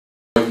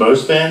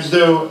most bands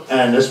do,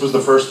 and this was the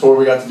first tour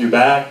we got to do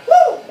back.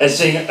 And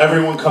seeing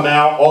everyone come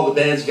out, all the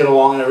bands get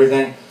along and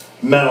everything,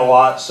 meant a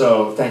lot.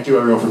 So thank you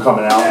everyone for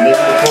coming out.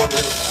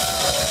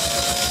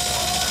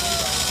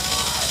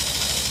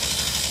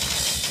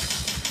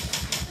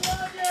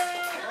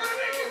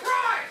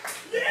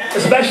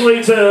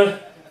 Especially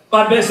to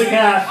my missing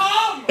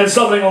half and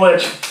something a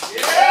lich.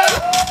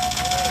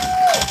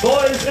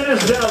 Boys, it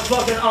has been a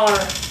fucking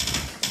honor.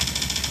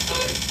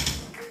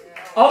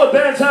 All the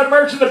bands have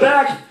merch in the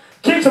back.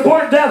 Keep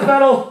supporting death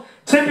metal.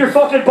 Tip your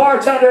fucking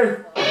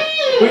bartender.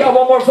 We got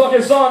one more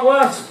fucking song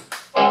left.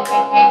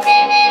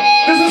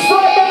 This is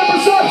Fragmented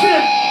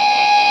Perception.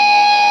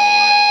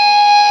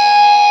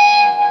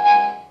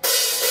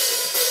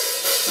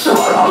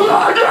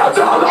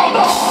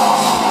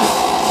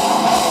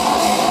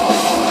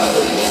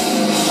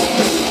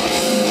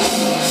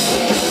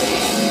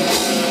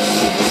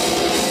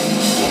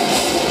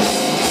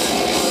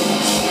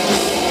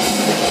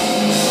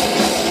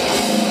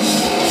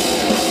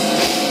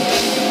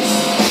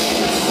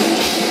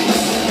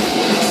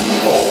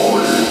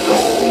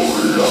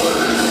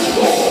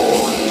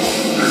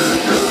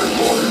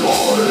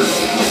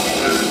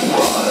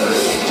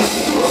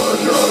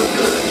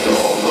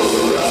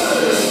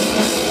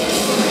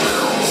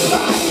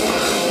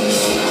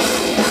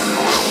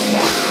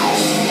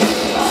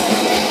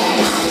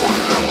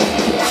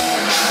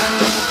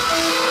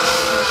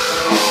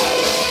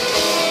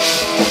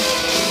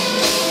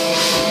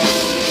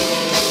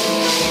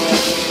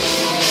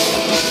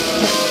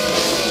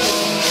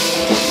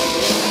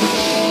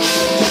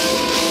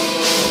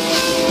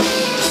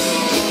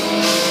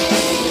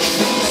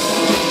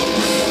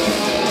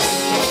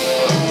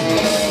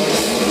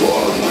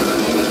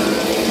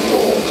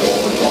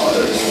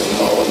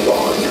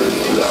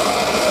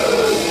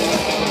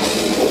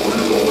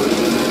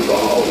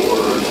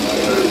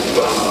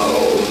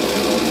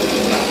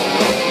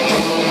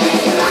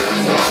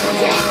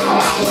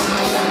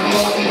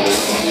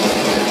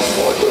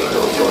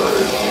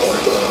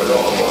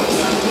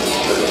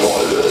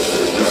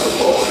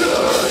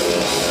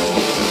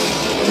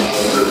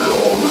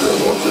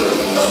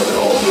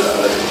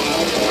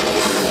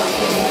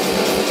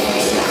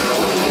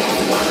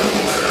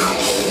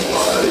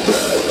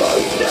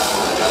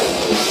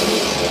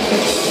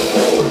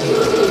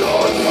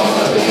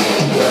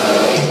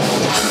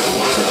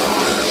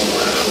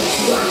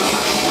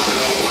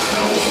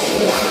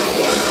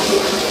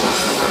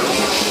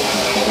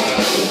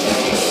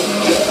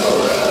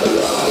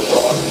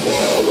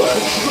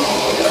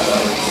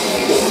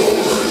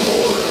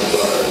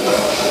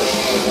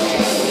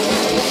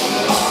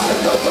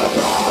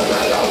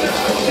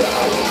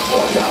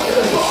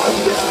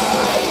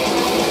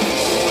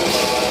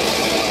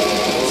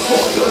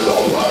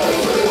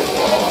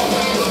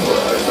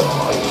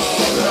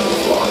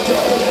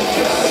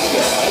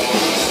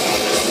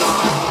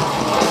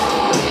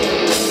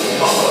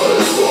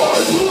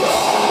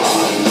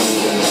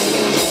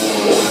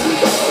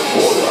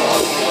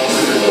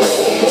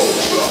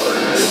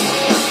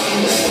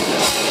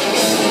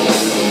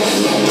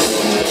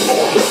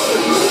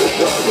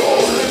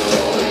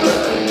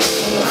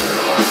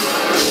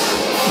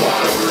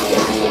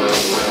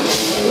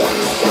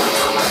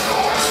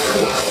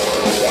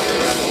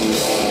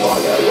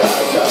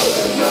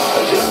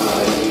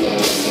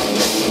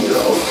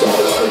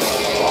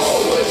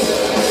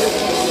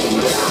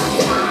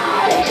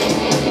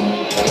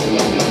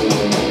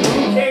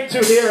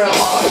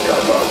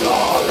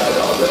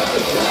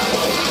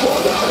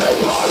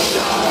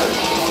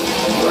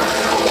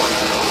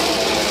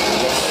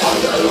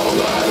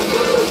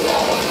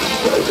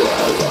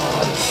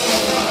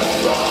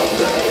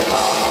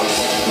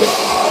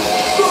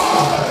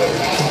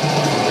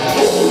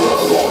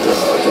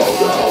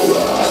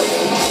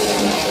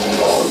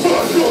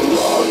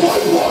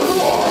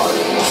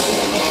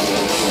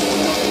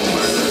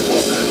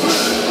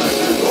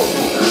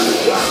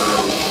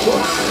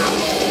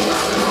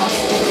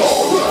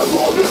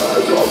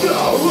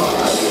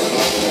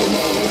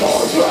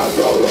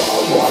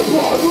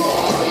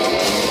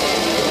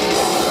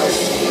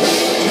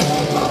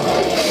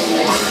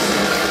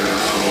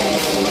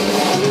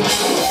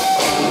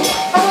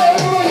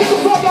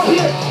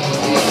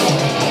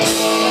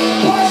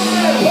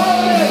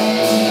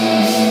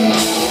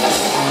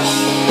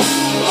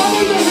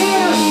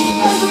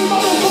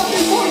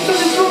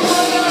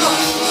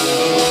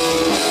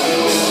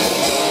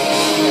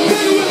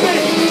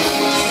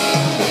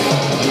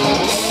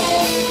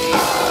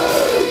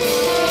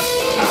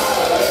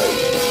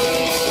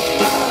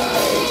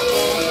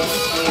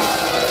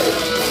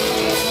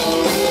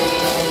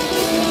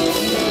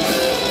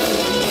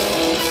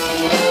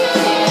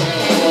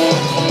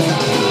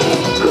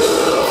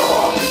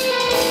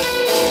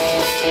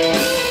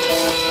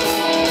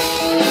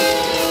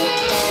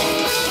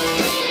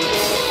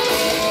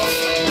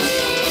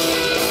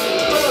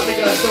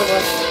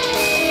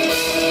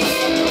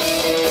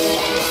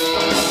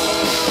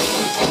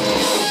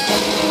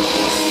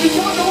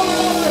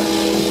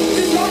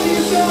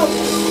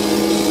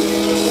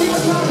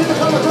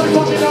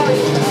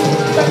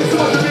 Thank you so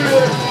much for being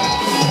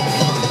here.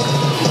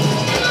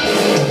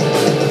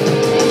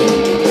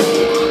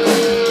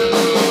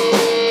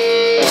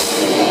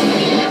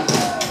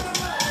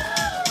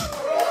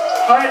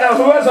 Alright, now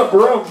who has a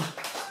broom?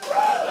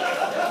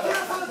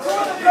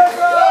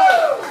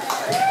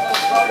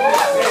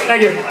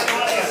 Thank you.